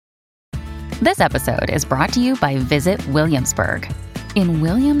This episode is brought to you by Visit Williamsburg. In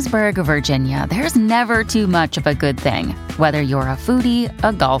Williamsburg, Virginia, there's never too much of a good thing. Whether you're a foodie,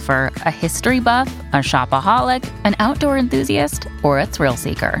 a golfer, a history buff, a shopaholic, an outdoor enthusiast, or a thrill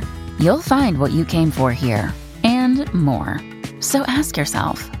seeker, you'll find what you came for here and more. So ask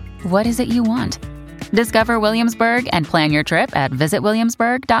yourself, what is it you want? Discover Williamsburg and plan your trip at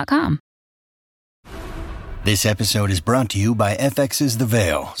visitwilliamsburg.com. This episode is brought to you by FX's The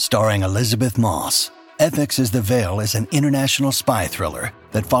Veil, starring Elizabeth Moss. FX's The Veil is an international spy thriller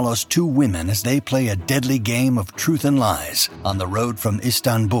that follows two women as they play a deadly game of truth and lies on the road from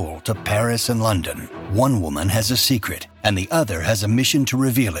Istanbul to Paris and London. One woman has a secret, and the other has a mission to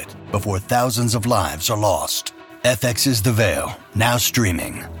reveal it before thousands of lives are lost. FX's The Veil, now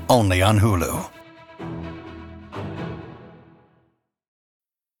streaming, only on Hulu.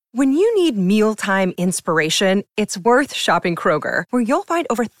 When you need mealtime inspiration, it's worth shopping Kroger, where you'll find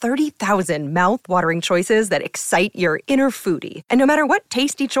over 30,000 mouth-watering choices that excite your inner foodie. And no matter what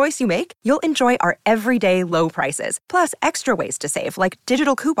tasty choice you make, you'll enjoy our everyday low prices, plus extra ways to save, like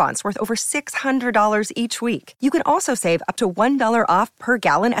digital coupons worth over $600 each week. You can also save up to $1 off per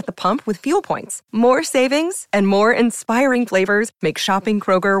gallon at the pump with fuel points. More savings and more inspiring flavors make shopping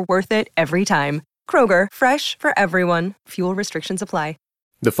Kroger worth it every time. Kroger, fresh for everyone. Fuel restrictions apply.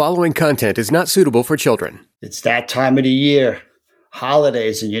 The following content is not suitable for children. It's that time of the year,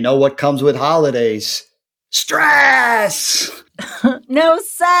 holidays, and you know what comes with holidays? Stress! No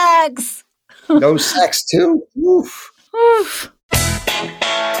sex! No sex, too? Oof. Oof.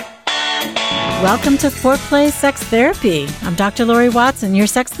 Welcome to Foreplay Sex Therapy. I'm Dr. Lori Watson, your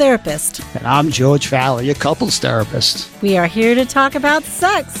sex therapist. And I'm George Fowler, your couples therapist. We are here to talk about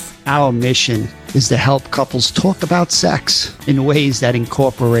sex. Our mission is to help couples talk about sex in ways that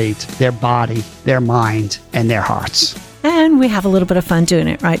incorporate their body, their mind, and their hearts. And we have a little bit of fun doing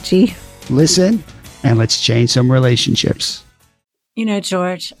it, right, G? Listen, and let's change some relationships. You know,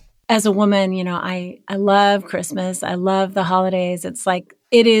 George, as a woman, I love Christmas. I love the holidays. It's like,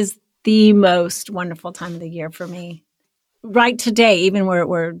 it is the most wonderful time of the year for me. Right today, even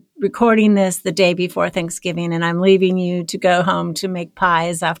we're recording this the day before Thanksgiving, and I'm leaving you to go home to make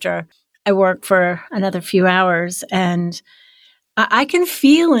pies after I work for another few hours. And I can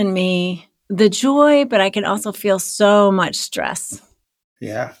feel in me the joy, but I can also feel so much stress.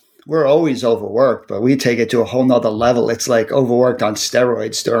 Yeah, we're always overworked, but we take it to a whole nother level. It's like overworked on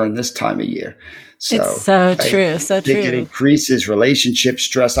steroids during this time of year. So it's so true, so I think true. it increases relationship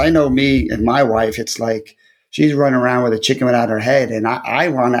stress. I know me and my wife, it's like she's running around with a chicken without her head, and I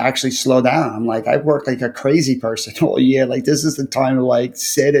want to actually slow down. I'm like, I work like a crazy person all year. Like, this is the time to like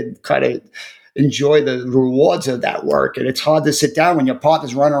sit and kind of enjoy the rewards of that work. And it's hard to sit down when your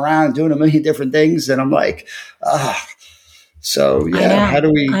partner's running around doing a million different things. And I'm like, So yeah,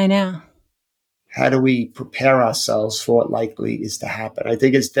 how do we prepare ourselves for what likely is to happen? I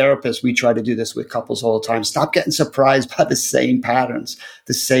think as therapists, we try to do this with couples all the time. Stop getting surprised by the same patterns,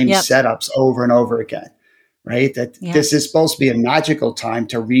 the same setups over and over again, right? This is supposed to be a magical time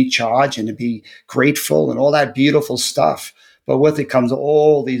to recharge and to be grateful and all that beautiful stuff. But with it comes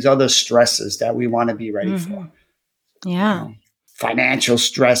all these other stresses that we want to be ready for. Yeah. Financial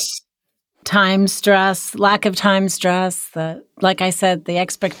stress. Time stress, lack of time stress, like I said, the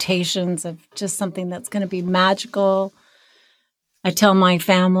expectations of just something that's going to be magical. I tell my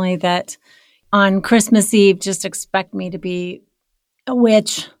family that on Christmas Eve, just expect me to be a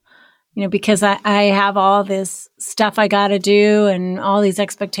witch, because I have all this stuff I got to do and all these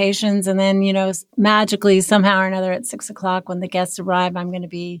expectations. And then, magically, somehow or another at 6:00 when the guests arrive, I'm going to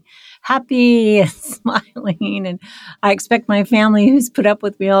be happy and smiling. And I expect my family who's put up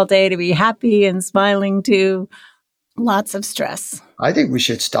with me all day to be happy and smiling too. Lots of stress. I think we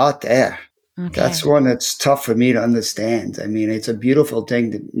should start there. Okay. That's one that's tough for me to understand. I mean, it's a beautiful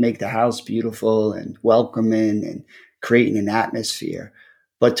thing to make the house beautiful and welcoming and creating an atmosphere.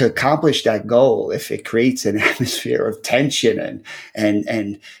 But to accomplish that goal, if it creates an atmosphere of tension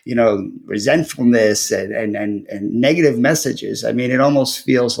and resentfulness and negative messages, I mean, it almost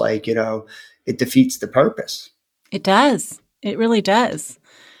feels like, it defeats the purpose. It does. It really does.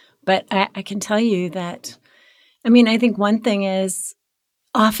 But I can tell you that, I think one thing is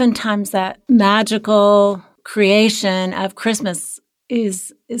oftentimes that magical creation of Christmas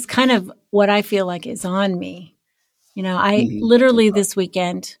is kind of what I feel like is on me. I literally this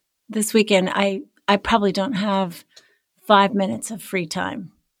weekend, I probably don't have 5 minutes of free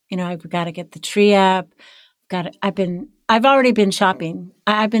time. I've got to get the tree up. I've already been shopping.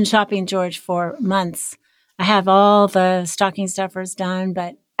 I've been shopping, George, for months. I have all the stocking stuffers done,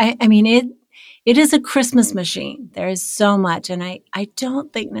 but it is a Christmas machine. There is so much. And I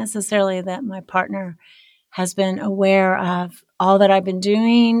don't think necessarily that my partner has been aware of all that I've been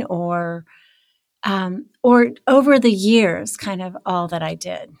doing or over the years, kind of all that I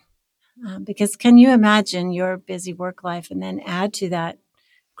did. Because can you imagine your busy work life and then add to that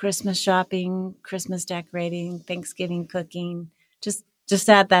Christmas shopping, Christmas decorating, Thanksgiving cooking? Just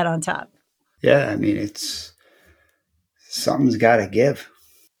add that on top. Yeah, I mean, something's got to give.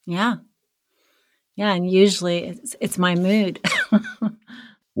 Yeah. Yeah, and usually it's my mood. I'm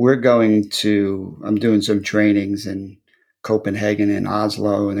doing some trainings in Copenhagen and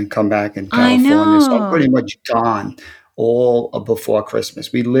Oslo and then come back in California. I So I'm pretty know. much gone all of before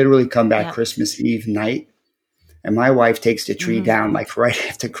Christmas. We literally come back Yeah. Christmas Eve night. And my wife takes the tree down like right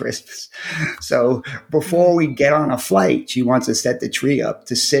after Christmas. So before we get on a flight, she wants to set the tree up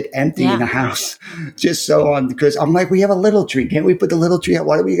to sit empty in the house. Just so on, because I'm like, we have a little tree. Can't we put the little tree up?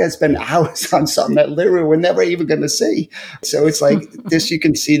 Why do we guys spend hours on something that literally we're never even going to see? So it's like this, you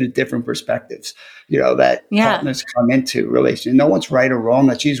can see the different perspectives, that partners come into relation. No one's right or wrong,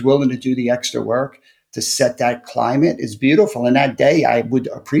 that she's willing to do the extra work to set that climate is beautiful. And that day I would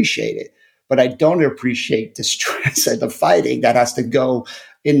appreciate it. But I don't appreciate the stress and the fighting that has to go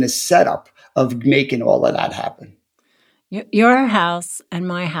in the setup of making all of that happen. Your house and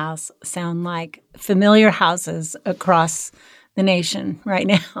my house sound like familiar houses across the nation right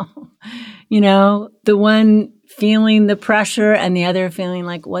now. The one feeling the pressure and the other feeling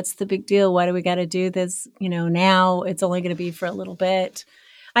like, what's the big deal? Why do we got to do this? Now it's only going to be for a little bit.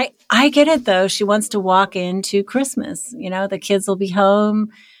 I get it, though. She wants to walk into Christmas. The kids will be home.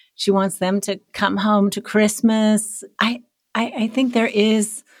 She wants them to come home to Christmas. I think there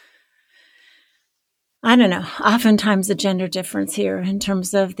is, I don't know, oftentimes a gender difference here in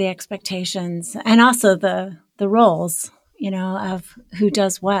terms of the expectations and also the roles, of who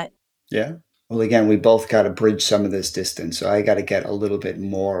does what. Yeah. Well, again, we both got to bridge some of this distance. So I got to get a little bit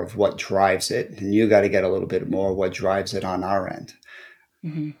more of what drives it. And you got to get a little bit more of what drives it on our end.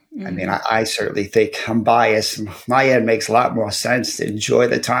 Mm-hmm. Mm-hmm. I mean, I certainly think I'm biased. My end makes a lot more sense to enjoy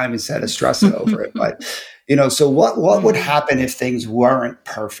the time instead of stressing over it. But, so what would happen if things weren't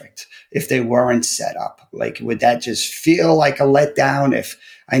perfect, if they weren't set up? Like, would that just feel like a letdown? If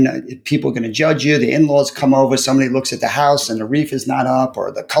people are going to judge you, the in-laws come over, somebody looks at the house and the wreath is not up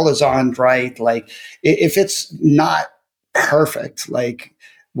or the colors aren't right. Like, if it's not perfect, like,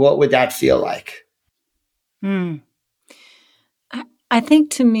 what would that feel like? I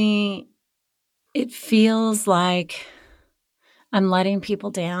think to me, it feels like I'm letting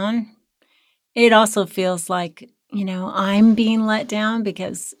people down. It also feels like, I'm being let down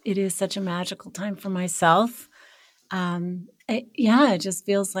because it is such a magical time for myself. It just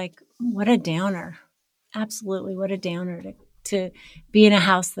feels like what a downer. Absolutely, what a downer to be in a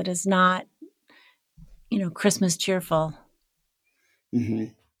house that is not, Christmas cheerful. Mm-hmm.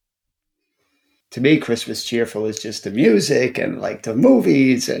 To me, Christmas cheerful is just the music and like the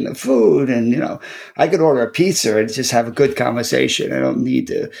movies and the food. And, I could order a pizza and just have a good conversation. I don't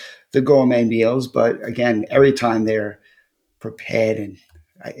need the gourmet meals. But again, every time they're prepared and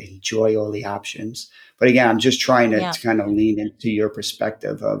I enjoy all the options. But again, I'm just trying to kind of lean into your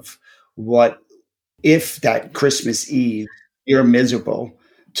perspective of what if that Christmas Eve, you're miserable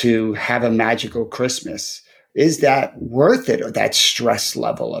to have a magical Christmas. Is that worth it, or that stress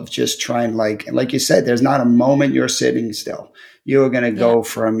level of just trying, like you said, there's not a moment you're sitting still. You're going to go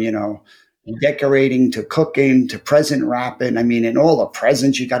from, decorating to cooking to present wrapping. I mean, and all the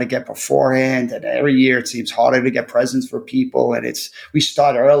presents you got to get beforehand. And every year it seems harder to get presents for people. And we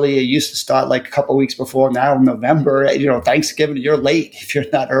start early. It used to start like a couple of weeks before. Now in November, Thanksgiving, you're late if you're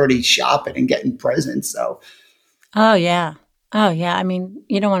not already shopping and getting presents. So. Oh, yeah. I mean,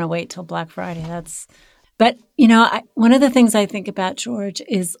 you don't want to wait till Black Friday. But, one of the things I think about, George,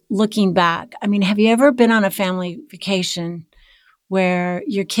 is looking back. I mean, have you ever been on a family vacation where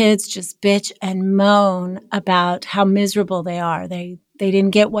your kids just bitch and moan about how miserable they are? They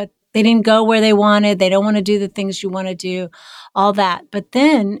didn't they didn't go where they wanted. They don't want to do the things you want to do, all that. But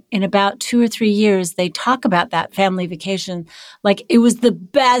then in about 2 or 3 years, they talk about that family vacation like it was the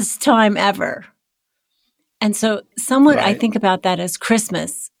best time ever. And so somewhat I think about that as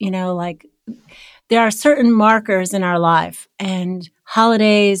Christmas, like there are certain markers in our life and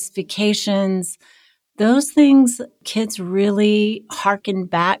holidays, vacations, those things kids really hearken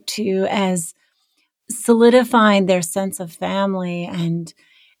back to as solidifying their sense of family. And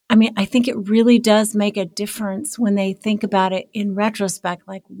I mean, I think it really does make a difference when they think about it in retrospect,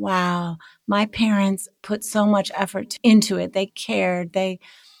 like, wow, my parents put so much effort into it. They cared. They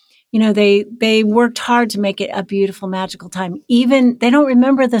worked hard to make it a beautiful, magical time. Even they don't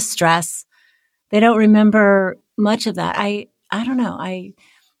remember the stress. They don't remember much of that. I don't know. I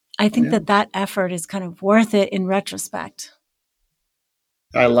think that effort is kind of worth it in retrospect.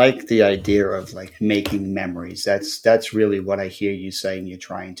 I like the idea of like making memories. That's really what I hear you saying you're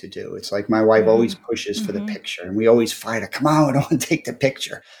trying to do. It's like my wife always pushes for the picture, and we always fight her. Come on, we don't want to take the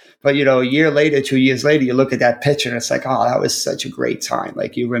picture. But a year later, 2 years later, you look at that picture and it's like, oh, that was such a great time.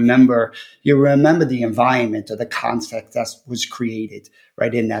 Like you remember the environment or the context that was created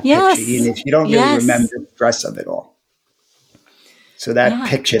right in that picture, even if you don't really remember the stress of it all. So that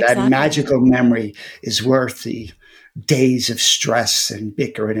picture, that magical memory is worth the days of stress and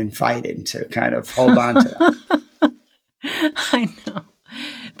bickering and fighting to kind of hold on to that. I know.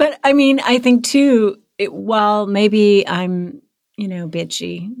 But I mean, I think too, while maybe I'm,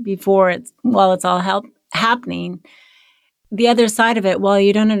 bitchy while it's all happening, the other side of it, while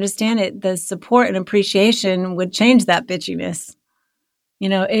you don't understand it, the support and appreciation would change that bitchiness.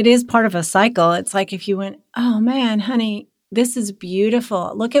 It is part of a cycle. It's like if you went, oh man, honey, this is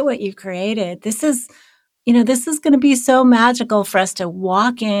beautiful. Look at what you created. This is going to be so magical for us to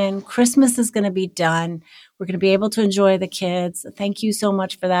walk in. Christmas is going to be done. We're going to be able to enjoy the kids. Thank you so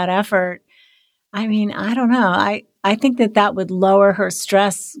much for that effort. I mean, I don't know. I think that would lower her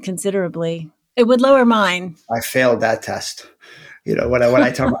stress considerably. It would lower mine. I failed that test. When I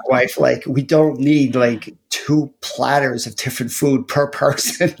tell my wife, like, we don't need like 2 platters of different food per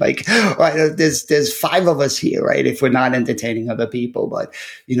person. Like, right, there's 5 of us here, right? If we're not entertaining other people. But,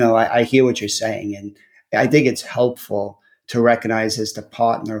 I hear what you're saying. And I think it's helpful to recognize as the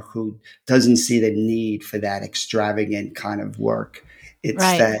partner who doesn't see the need for that extravagant kind of work. It's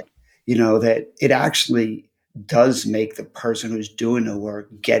that, that it actually does make the person who's doing the work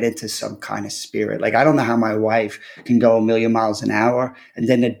get into some kind of spirit. Like, I don't know how my wife can go a million miles an hour, and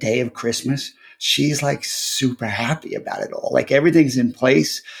then the day of Christmas, she's like super happy about it all. Like everything's in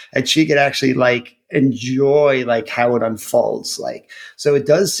place, and she could actually like enjoy like how it unfolds. Like, so it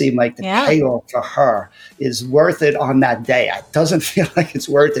does seem like the payoff for her is worth it on that day. It doesn't feel like it's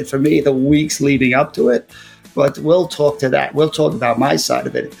worth it for me the weeks leading up to it, but we'll talk to that. We'll talk about my side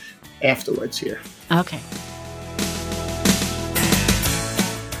of it afterwards here. Okay.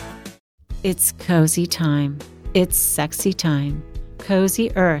 It's cozy time. It's sexy time.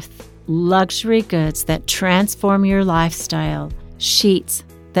 Cozy Earth. Luxury goods that transform your lifestyle. Sheets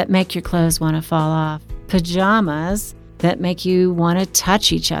that make your clothes want to fall off. Pajamas that make you want to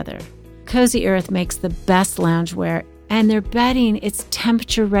touch each other. Cozy Earth makes the best loungewear, and their bedding, it's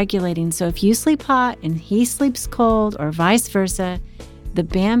temperature regulating. So if you sleep hot and he sleeps cold or vice versa, the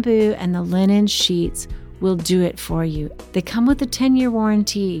bamboo and the linen sheets will do it for you. They come with a 10-year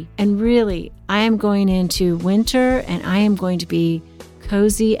warranty. And really, I am going into winter and I am going to be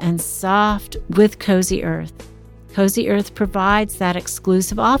cozy and soft with Cozy Earth. Cozy Earth provides that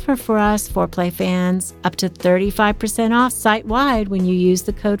exclusive offer for us Foreplay fans, up to 35% off site-wide when you use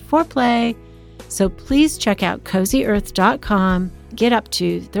the code Foreplay. So please check out CozyEarth.com. Get up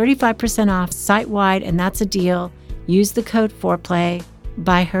to 35% off site-wide, and that's a deal. Use the code Foreplay.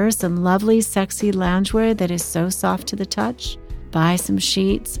 Buy her some lovely, sexy loungewear that is so soft to the touch. Buy some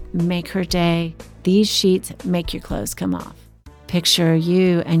sheets, make her day. These sheets make your clothes come off. Picture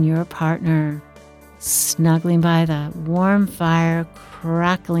you and your partner snuggling by the warm fire,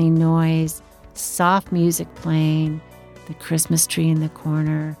 crackling noise, soft music playing, the Christmas tree in the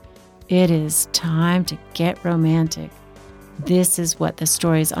corner. It is time to get romantic. This is what the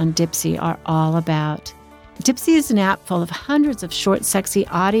stories on Dipsea are all about. Dipsea is an app full of hundreds of short, sexy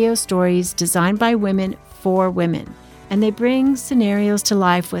audio stories designed by women for women. And they bring scenarios to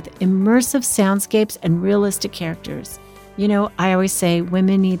life with immersive soundscapes and realistic characters. I always say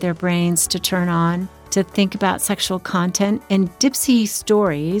women need their brains to turn on, to think about sexual content. And Dipsea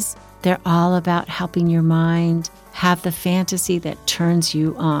stories, they're all about helping your mind have the fantasy that turns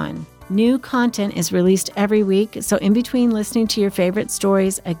you on. New content is released every week, so in between listening to your favorite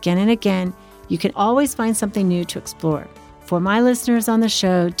stories again and again, you can always find something new to explore. For my listeners on the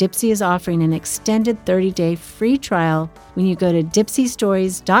show, Dipsea is offering an extended 30-day free trial when you go to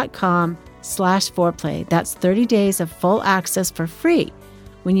dipseastories.com/foreplay. That's 30 days of full access for free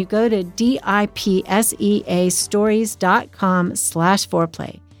when you go to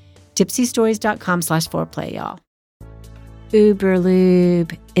dipseastories.com/foreplay. dipseastories.com/foreplay, y'all.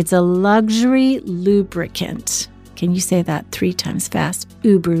 Uberlube. It's a luxury lubricant. Can you say that 3 times fast?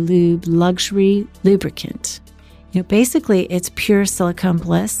 Uberlube, luxury lubricant. Basically, it's pure silicone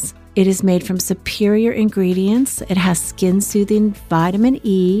bliss. It is made from superior ingredients. It has skin-soothing vitamin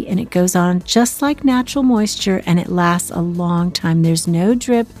E, and it goes on just like natural moisture, and it lasts a long time. There's no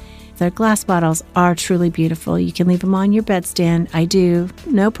drip. The glass bottles are truly beautiful. You can leave them on your bedstand. I do.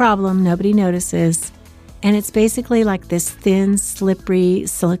 No problem. Nobody notices. And it's basically like this thin, slippery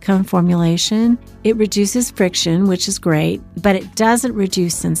silicone formulation. It reduces friction, which is great, but it doesn't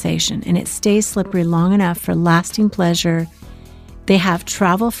reduce sensation, and it stays slippery long enough for lasting pleasure. They have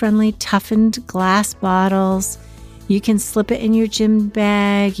travel-friendly, toughened glass bottles. You can slip it in your gym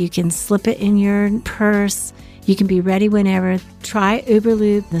bag. You can slip it in your purse. You can be ready whenever. Try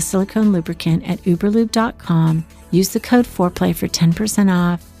Uberlube, the silicone lubricant, at uberlube.com. Use the code FOREPLAY for 10%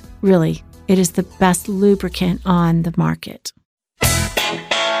 off. Really, it is the best lubricant on the market.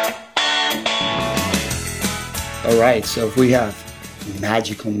 All right, so if we have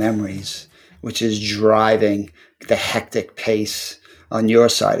magical memories, which is driving the hectic pace on your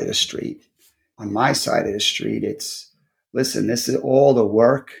side of the street, on my side of the street, it's, listen, this is all the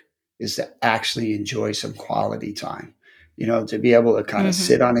work is to actually enjoy some quality time, to be able to kind of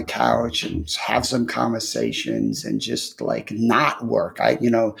sit on a couch and have some conversations and just like not work.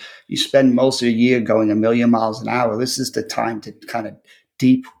 You spend most of the year going a million miles an hour. This is the time to kind of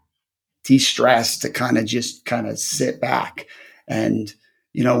de-stress, to kind of sit back. And,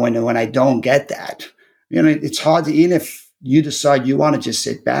 when I don't get that, it's hard to, even if you decide you want to just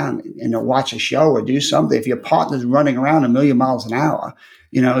sit down and watch a show or do something, if your partner's running around a million miles an hour,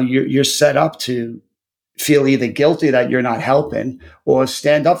 you're set up to feel either guilty that you're not helping or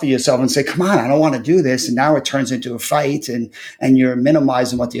stand up for yourself and say, come on, I don't want to do this. And now it turns into a fight and you're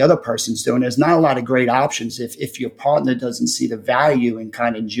minimizing what the other person's doing. There's not a lot of great options if your partner doesn't see the value in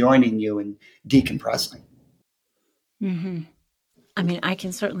kind of joining you and decompressing. Mm-hmm. I mean, I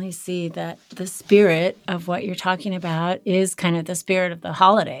can certainly see that the spirit of what you're talking about is kind of the spirit of the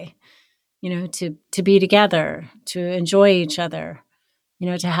holiday, to be together, to enjoy each other,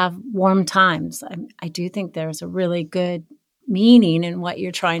 to have warm times. I do think there's a really good meaning in what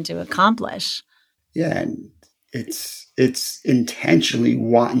you're trying to accomplish. Yeah, and it's intentionally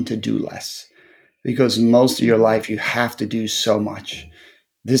wanting to do less, because most of your life you have to do so much.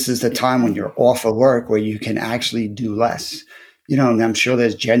 This is the time when you're off of work where you can actually do less. And I'm sure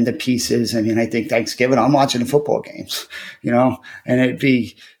there's gender pieces. I mean, I think Thanksgiving, I'm watching the football games, and it'd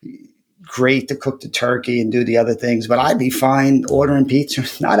be great to cook the turkey and do the other things, but I'd be fine ordering pizza,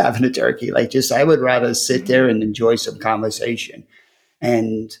 not having a turkey. I would rather sit there and enjoy some conversation.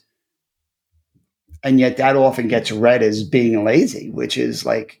 And yet that often gets read as being lazy, which is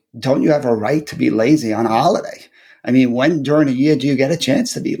like, don't you have a right to be lazy on a holiday? I mean, when during a year do you get a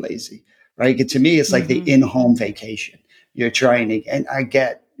chance to be lazy, right? To me, it's like the in-home vacation. You're trying to, and I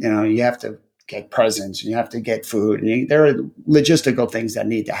get, you have to get presents and you have to get food, and there are logistical things that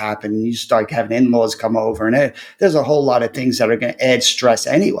need to happen. And you start having in-laws come over, and there's a whole lot of things that are going to add stress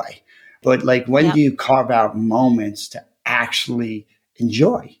anyway. But when do you carve out moments to actually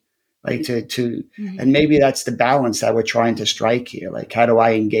enjoy? And maybe that's the balance that we're trying to strike here. Like, how do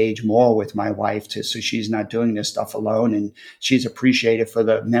I engage more with my wife so she's not doing this stuff alone and she's appreciated for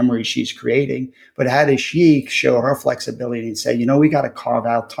the memories she's creating? But how does she show her flexibility and say, we got to carve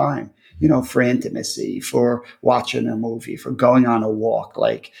out time, for intimacy, for watching a movie, for going on a walk,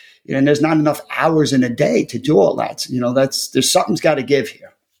 and there's not enough hours in a day to do all that. There's something's got to give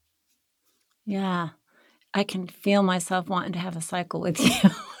here. Yeah. I can feel myself wanting to have a cycle with you.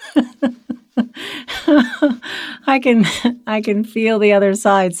 I can feel the other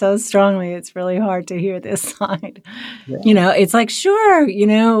side so strongly. It's really hard to hear this side. Yeah. It's like, sure,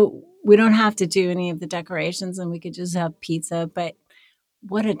 we don't have to do any of the decorations and we could just have pizza, but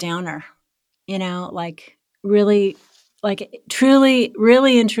what a downer, really, truly,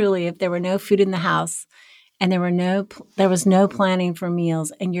 really and truly, if there were no food in the house and there was no planning for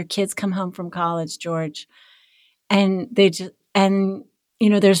meals, and your kids come home from college, George, and there's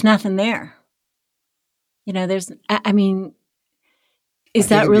nothing there. Is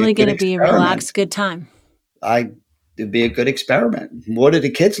that really going to be a relaxed, good time? It'd be a good experiment. What are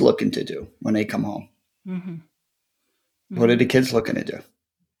the kids looking to do when they come home? Mm-hmm. What are the kids looking to do?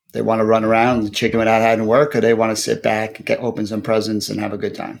 They want to run around the chicken without having to work, or they want to sit back, open some presents and have a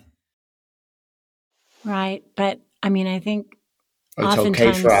good time? Right. But I think it's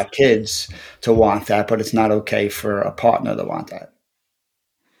okay for our kids to want that, but it's not okay for a partner to want that.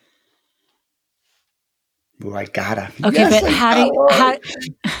 Ooh, I gotta. Okay, yes, but how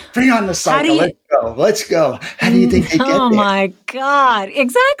bring on the cycle? Let's go. How do you think they get there? Oh my God.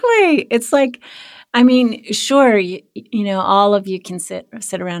 Exactly. It's like, sure, all of you can sit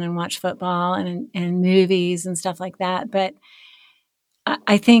around and watch football and movies and stuff like that. But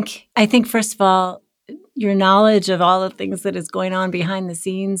I think first of all, your knowledge of all the things that is going on behind the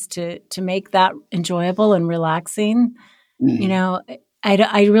scenes to make that enjoyable and relaxing,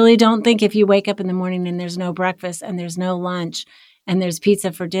 I really don't think if you wake up in the morning and there's no breakfast and there's no lunch and there's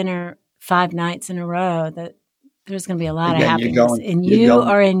pizza for dinner 5 nights in a row, that there's going to be a lot of Again, happiness in you're you going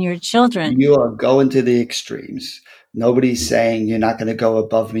or in your children. You are going to the extremes. Nobody's saying you're not going to go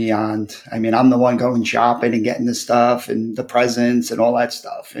above and beyond. I mean, I'm the one going shopping and getting the stuff and the presents and all that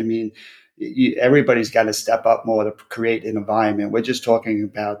stuff. I mean, everybody's got to step up more to create an environment. We're just talking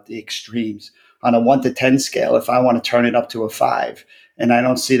about the extremes. On a 1 to 10 scale, if I want to turn it up to a 5 and I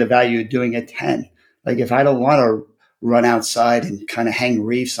don't see the value of doing a 10, like if I don't want to run outside and kind of hang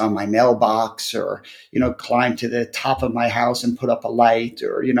wreaths on my mailbox or, climb to the top of my house and put up a light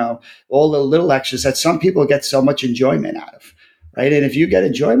or, all the little extras that some people get so much enjoyment out of. Right. And if you get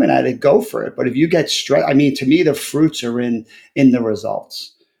enjoyment out of it, go for it. But if you get stressed, I mean, to me, the fruits are in the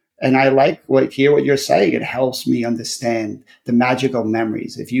results. And I hear what you're saying. It helps me understand the magical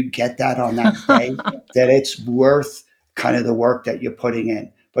memories. If you get that on that day, that it's worth kind of the work that you're putting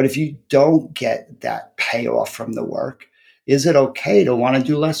in. But if you don't get that payoff from the work, is it okay to want to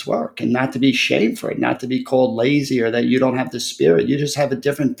do less work and not to be shamed for it, not to be called lazy or that you don't have the spirit? You just have a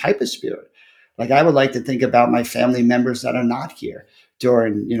different type of spirit. Like I would like to think about my family members that are not here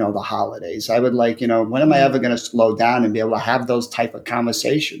during, the holidays. I would when am I ever going to slow down and be able to have those type of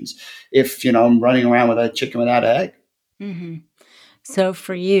conversations if, I'm running around with a chicken without an egg? Mm-hmm. So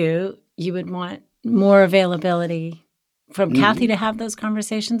for you would want more availability from Kathy to have those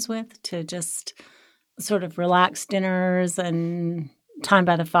conversations with, to just sort of relaxed dinners and time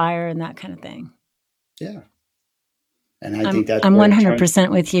by the fire and that kind of thing. Yeah. And I think that's I'm 100%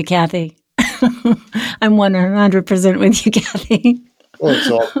 with you, Kathy. I'm 100% with you, Kathy. Well,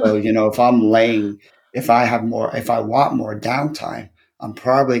 it's also, if I want more downtime, I'm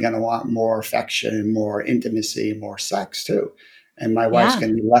probably going to want more affection and more intimacy, more sex too. And my wife's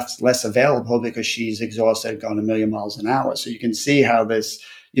going to be less available because she's exhausted, going a million miles an hour. So you can see how this,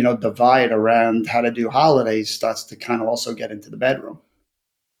 divide around how to do holidays starts to kind of also get into the bedroom.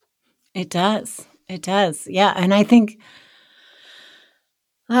 It does. It does. Yeah. And I think,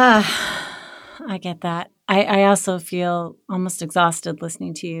 I get that. I also feel almost exhausted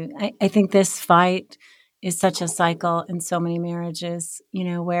listening to you. I think this fight is such a cycle in so many marriages,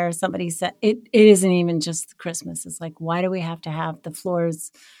 where somebody said it isn't even just Christmas. It's like, why do we have to have the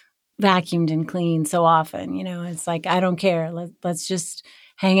floors vacuumed and cleaned so often? It's like, I don't care. Let's just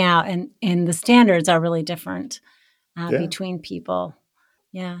hang out. And the standards are really different between people.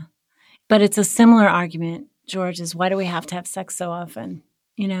 Yeah. But it's a similar argument, George, is why do we have to have sex so often?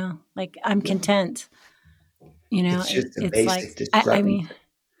 Like I'm content. It's just a basic like, discrepancy,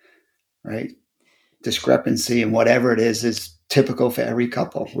 right? Discrepancy and whatever it is typical for every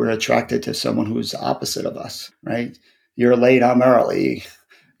couple. We're attracted to someone who's opposite of us, right? You're late, I'm early.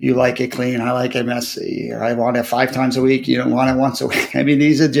 You like it clean, I like it messy. I want it 5 times a week, you don't want it once a week. I mean,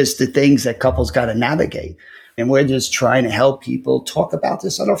 these are just the things that couples got to navigate. And we're just trying to help people talk about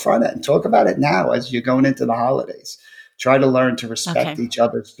this on the front end. Talk about it now as you're going into the holidays. Try to learn to respect each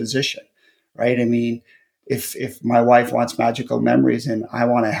other's position, right? I mean, if my wife wants magical memories and I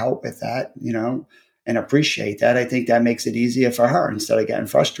want to help with that, and appreciate that, I think that makes it easier for her instead of getting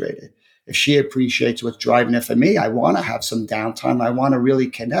frustrated. If she appreciates what's driving it for me, I want to have some downtime. I want to really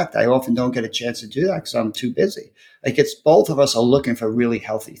connect. I often don't get a chance to do that because I'm too busy. Like it's both of us are looking for really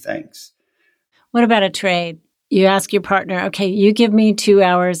healthy things. What about a trade? You ask your partner, okay, you give me 2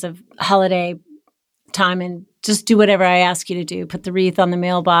 hours of holiday time and just do whatever I ask you to do. Put the wreath on the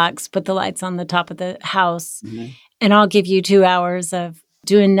mailbox, put the lights on the top of the house, and I'll give you 2 hours of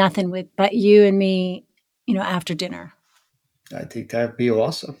doing nothing but you and me, after dinner. I think that'd be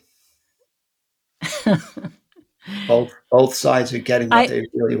awesome. Both sides are getting what they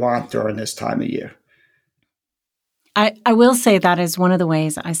really want during this time of year. I will say that is one of the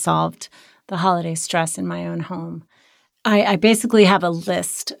ways I solved the holiday stress in my own home. I basically have a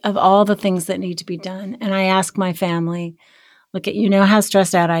list of all the things that need to be done. And I ask my family, look at, how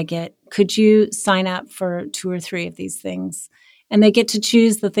stressed out I get. Could you sign up for 2 or 3 of these things? And they get to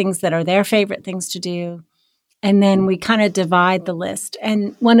choose the things that are their favorite things to do. And then we kind of divide the list.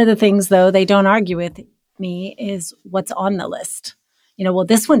 And one of the things, though, they don't argue with me is what's on the list. Well,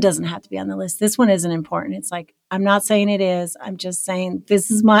 this one doesn't have to be on the list. This one isn't important. It's like, I'm not saying it is. I'm just saying this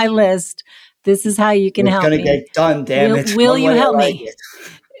is my list. This is how you can help me. It's going to get done, damn it. Will you help me?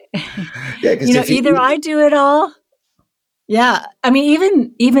 Yeah, either I do it all. Yeah. I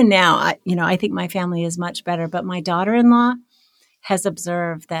mean, even now, I think my family is much better, but my daughter-in-law has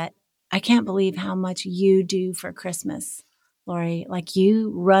observed that I can't believe how much you do for Christmas, Lori. Like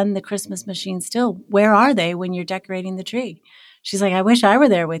you run the Christmas machine still. Where are they when you're decorating the tree? she's like, I wish I were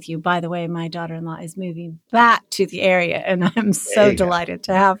there with you. By the way, my daughter-in-law is moving back to the area, and I'm so delighted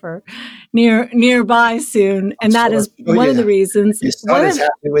to have her nearby soon. And that is one of the reasons. Your son is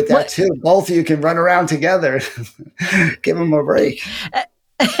happy with that too. Both of you can run around together. Give him a break.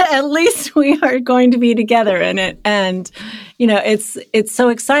 At least we are going to be together in it. And, it's so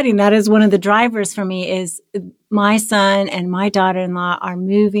exciting. That is one of the drivers for me is my son and my daughter-in-law are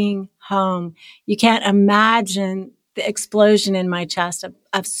moving home. You can't imagine the explosion in my chest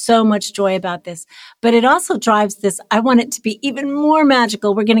of so much joy about this. But it also drives this. I want it to be even more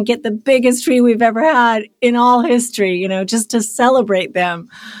magical. We're going to get the biggest tree we've ever had in all history, just to celebrate them.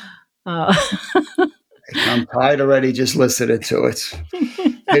 I'm tired already just listening to it.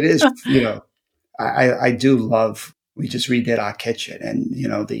 It is, I do love, we just redid our kitchen and,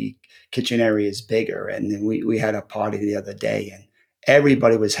 the kitchen area is bigger. And then we had a party the other day and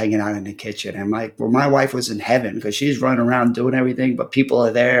everybody was hanging out in the kitchen. And my wife was in heaven because she's running around doing everything, but people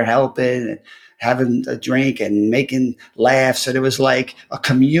are there helping and having a drink and making laughs. And it was like a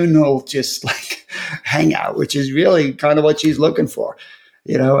communal, just like hangout, which is really kind of what she's looking for,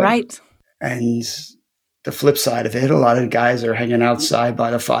 Right. And the flip side of it, a lot of guys are hanging outside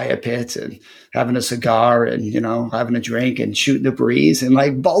by the fire pit and having a cigar and, having a drink and shooting the breeze. And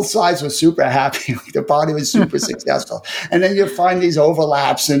like both sides were super happy. The party was super successful. And then you find these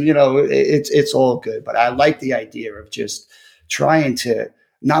overlaps and, it's all good. But I like the idea of just trying to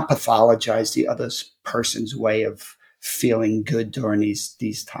not pathologize the other person's way of feeling good during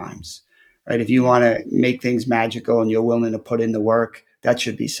these times, right? If you want to make things magical and you're willing to put in the work, that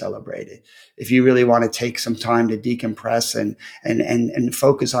should be celebrated. If you really want to take some time to decompress and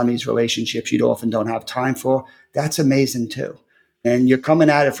focus on these relationships you often don't have time for, that's amazing too. And you're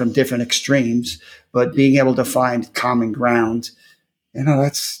coming at it from different extremes, but being able to find common ground,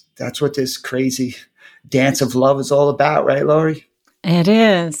 that's what this crazy dance of love is all about, right, Lori? It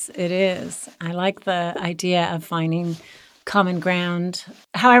is. It is. I like the idea of finding common ground,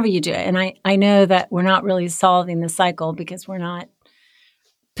 however you do it. And I know that we're not really solving the cycle because we're not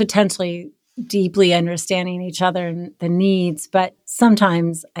potentially deeply understanding each other and the needs, but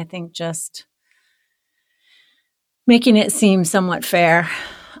sometimes I think just making it seem somewhat fair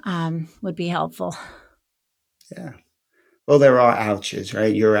would be helpful. Yeah. Well, there are ouches,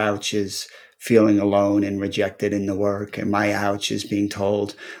 right? Your ouch is feeling alone and rejected in the work, and my ouch is being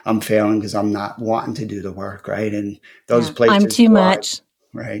told I'm failing because I'm not wanting to do the work, right? And those places, I'm too much,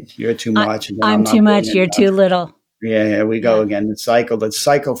 right? You're too much. And I'm too much. You're too little. Yeah, we go again. The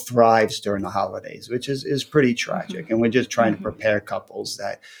cycle thrives during the holidays, which is pretty tragic. Mm-hmm. And we're just trying to prepare couples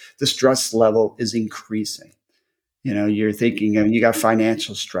that the stress level is increasing. You're thinking, you got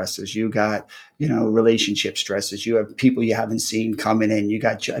financial stresses, you got, relationship stresses, you have people you haven't seen coming in,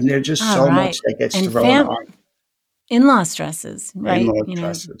 and there's just much that gets thrown on. In-law stresses, right? In-law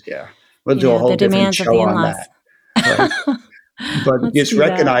stresses, yeah. We'll do a whole different show on that. Right? But just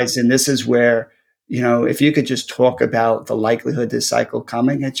recognizing this is where, if you could just talk about the likelihood this cycle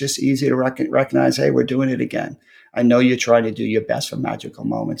coming, it's just easy to recognize, hey, we're doing it again. I know you're trying to do your best for magical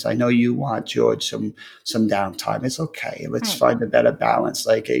moments. I know you want, George, some downtime. It's okay. Let's find a better balance.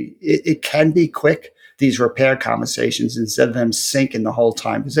 Like it can be quick, these repair conversations, instead of them sinking the whole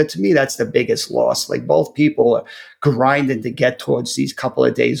time. Because to me, that's the biggest loss. Like both people are grinding to get towards these couple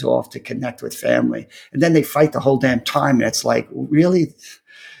of days off to connect with family. And then they fight the whole damn time. And it's like, really?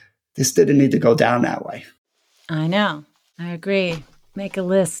 This didn't need to go down that way. I know. I agree. Make a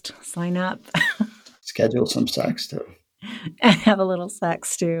list. Sign up. Schedule some sex too. And have a little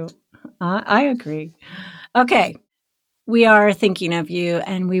sex too. I agree. Okay. We are thinking of you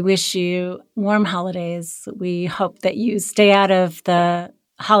and we wish you warm holidays. We hope that you stay out of the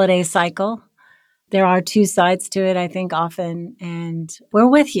holiday cycle. There are two sides to it, I think, often, and we're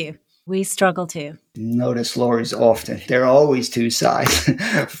with you. We struggle too. Notice Lori's often. There are always two sides,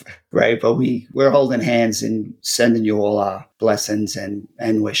 right? But we're holding hands and sending you all our blessings and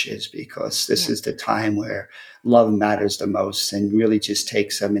wishes, because this is the time where love matters the most, and really just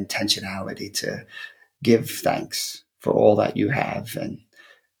take some intentionality to give thanks for all that you have and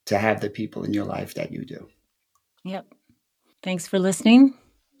to have the people in your life that you do. Yep. Thanks for listening.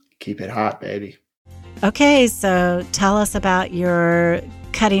 Keep it hot, baby. Okay, so tell us about your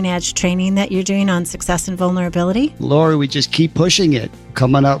cutting edge training that you're doing on success and vulnerability. Lori, we just keep pushing it,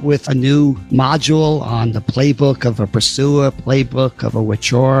 coming up with a new module on the playbook of a pursuer, playbook of a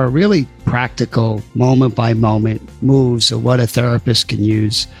withdrawer, really practical moment by moment moves of what a therapist can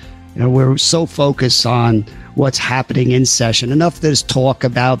use. We're so focused on what's happening in session. Enough there's talk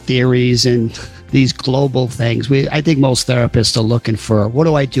about theories and these global things. I think most therapists are looking for, what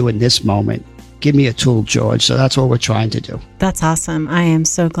do I do in this moment? give me a tool, George. So that's what we're trying to do. That's awesome. I am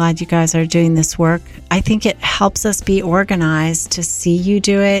so glad you guys are doing this work. I think it helps us be organized to see you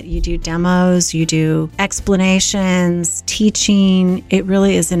do it. You do demos, you do explanations, teaching. It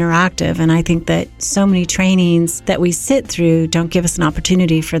really is interactive. And I think that so many trainings that we sit through don't give us an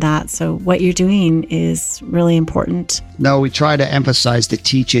opportunity for that. So what you're doing is really important. No, we try to emphasize the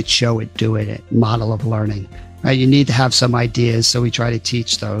teach it, show it, do it model of learning. Right? You need to have some ideas, so we try to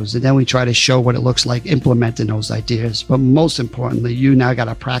teach those. And then we try to show what it looks like implementing those ideas. But most importantly, you now got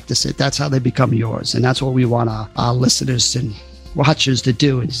to practice it. That's how they become yours. And that's what we want our listeners and watchers to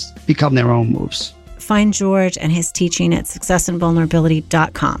do, is become their own moves. Find George and his teaching at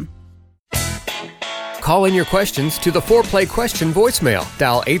successandvulnerability.com. Call in your questions to the 4Play question voicemail.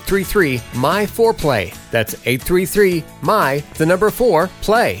 Dial 833-MY-4Play. That's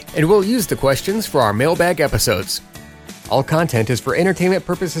 833-MY-4-play. And we'll use the questions for our mailbag episodes. All content is for entertainment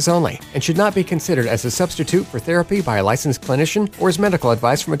purposes only and should not be considered as a substitute for therapy by a licensed clinician or as medical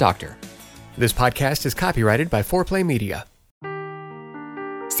advice from a doctor. This podcast is copyrighted by 4Play Media.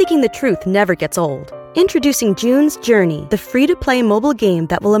 Seeking the truth never gets old. Introducing June's Journey, the free-to-play mobile game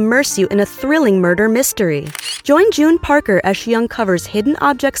that will immerse you in a thrilling murder mystery. Join June Parker as she uncovers hidden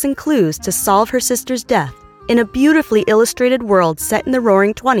objects and clues to solve her sister's death in a beautifully illustrated world set in the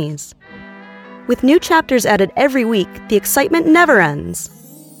Roaring 20s. With new chapters added every week, the excitement never ends.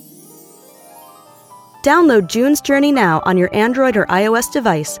 Download June's Journey now on your Android or iOS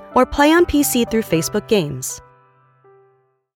device, or play on PC through Facebook Games.